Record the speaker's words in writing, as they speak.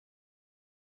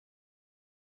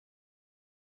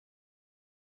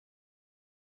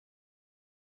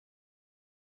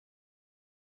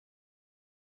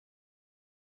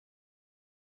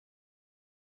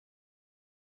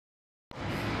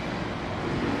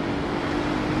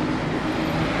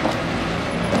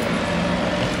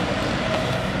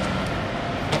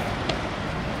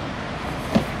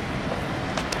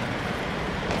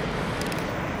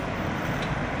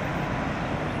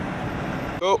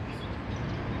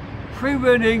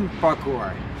Freerunning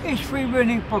parkour. Is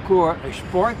freerunning parkour a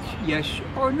sport, yes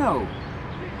or no?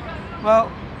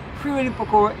 Well, freerunning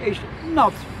parkour is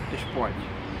not a sport.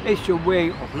 It's a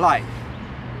way of life.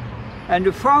 And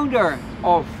the founder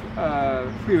of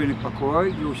freerunning parkour,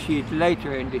 you'll see it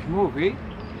later in this movie,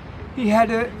 he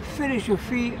had a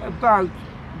philosophy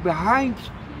behind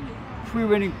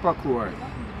freerunning parkour.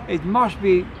 It must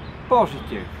be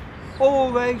positive,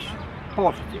 always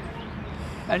positive.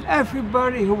 And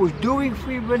everybody who is doing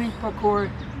freerunning parkour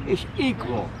is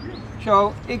equal.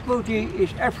 So equality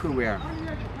is everywhere.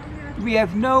 We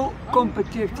have no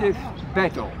competitive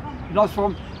battle. Not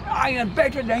from I am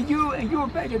better than you and you're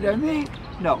better than me.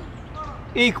 No,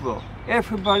 equal.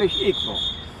 Everybody's equal.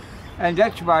 And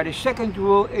that's why the second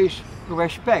rule is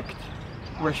respect.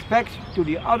 Respect to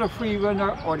the other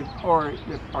freerunner or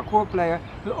the parkour player,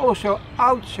 but also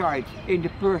outside in the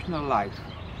personal life.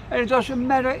 And it doesn't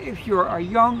matter if you are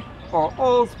young or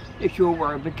old, if you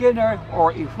are a beginner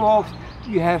or evolved,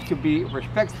 you have to be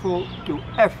respectful to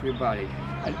everybody.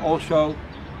 And also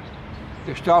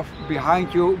the stuff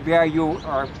behind you where you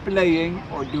are playing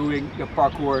or doing the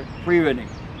parkour freerunning.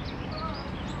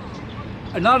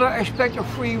 Another aspect of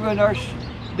freerunners,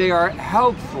 they are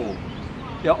helpful.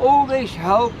 They're always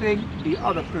helping the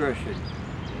other person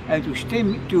and to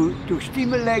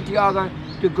stimulate the other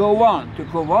to go on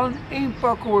in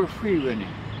parkour freerunning.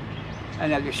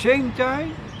 And at the same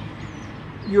time,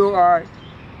 you are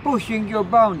pushing your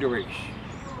boundaries.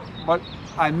 What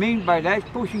I mean by that,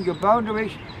 pushing your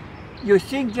boundaries, you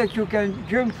think that you can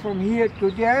jump from here to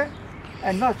there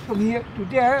and not from here to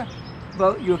there.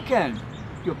 Well, you can.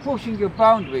 You're pushing your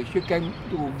boundaries. You can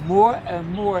do more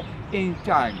and more in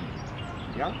time.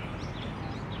 Yeah?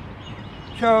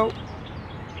 So,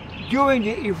 during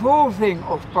the evolving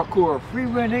of parkour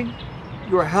freerunning,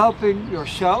 you're helping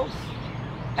yourself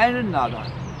and another.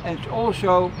 And it's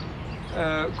also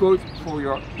good for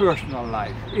your personal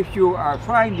life. If you are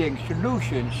finding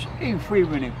solutions in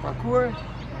freerunning parkour,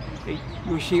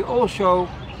 you see also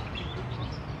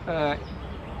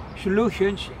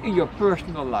solutions in your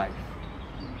personal life.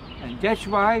 And that's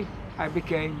why I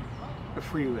became a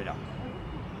freerunner.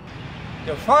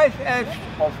 The 5 F's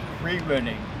of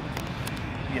freerunning.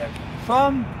 We have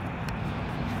fun,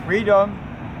 freedom,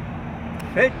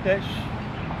 fitness,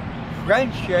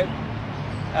 friendship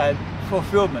and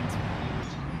fulfillment.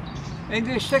 In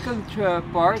this second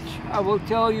part I will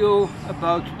tell you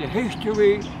about the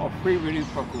history of freerunning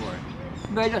parkour.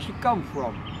 Where does it come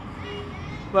from?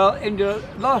 Well, in the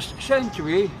last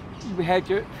century we had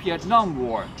the Vietnam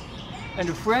War. And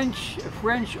a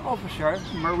French officer,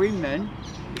 marine man,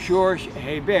 Georges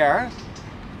Hébert,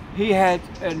 he had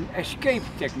an escape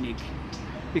technique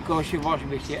because he was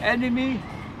with the enemy,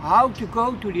 how to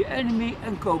go to the enemy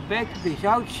and go back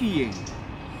without seeing.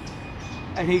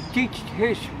 And he taught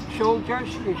his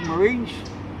soldiers, his marines,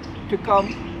 to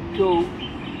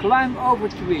climb over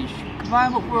trees,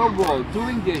 climb over a wall,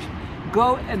 doing this,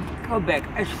 go and go back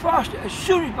as fast, as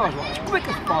soon as possible, as quick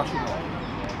as possible.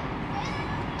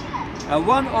 And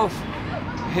one of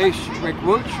his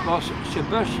recruits was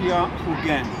Sébastien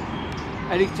Fouguin,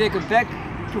 and he taken back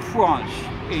to France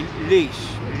in Lys.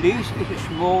 Lys is a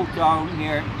small town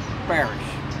near Paris.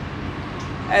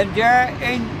 And there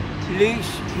in Lys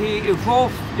he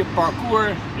evolved the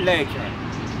parkour later.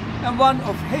 And one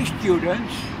of his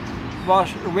students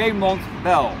was Raymond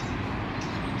Bell.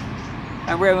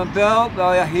 And Raymond Bell,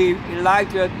 well, he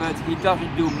liked it, but he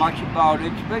doesn't do much about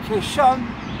it. But his son,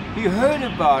 he heard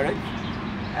about it,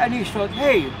 and he thought,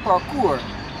 hey, parkour,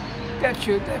 that's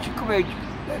a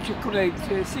great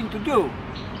thing to do.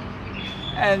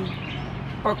 And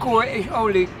parkour is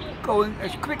only going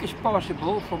as quick as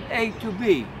possible from A to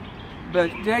B.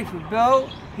 But David Bell,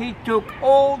 he took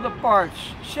all the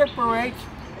parts separate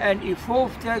and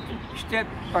evolved that step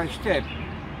by step.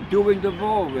 Doing the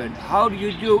wall run, how do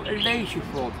you do a lazy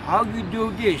vault, how do you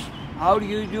do this, how do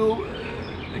you do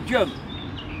a jump.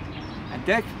 And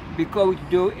that we're going to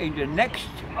do in the next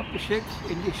episode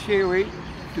in this series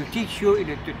to teach you in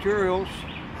the tutorials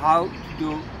how to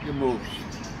do the moves.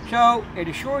 So, in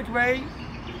a short way,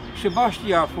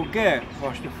 Sébastien Fouguin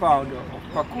was the founder of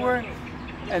parkour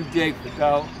and David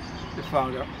Bell, the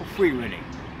founder of freerunning.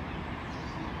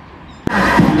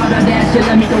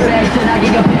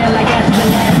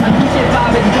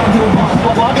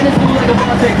 Walking in school like a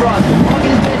boss, big cross.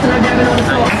 Walking in space and I'm grabbing on the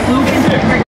floor.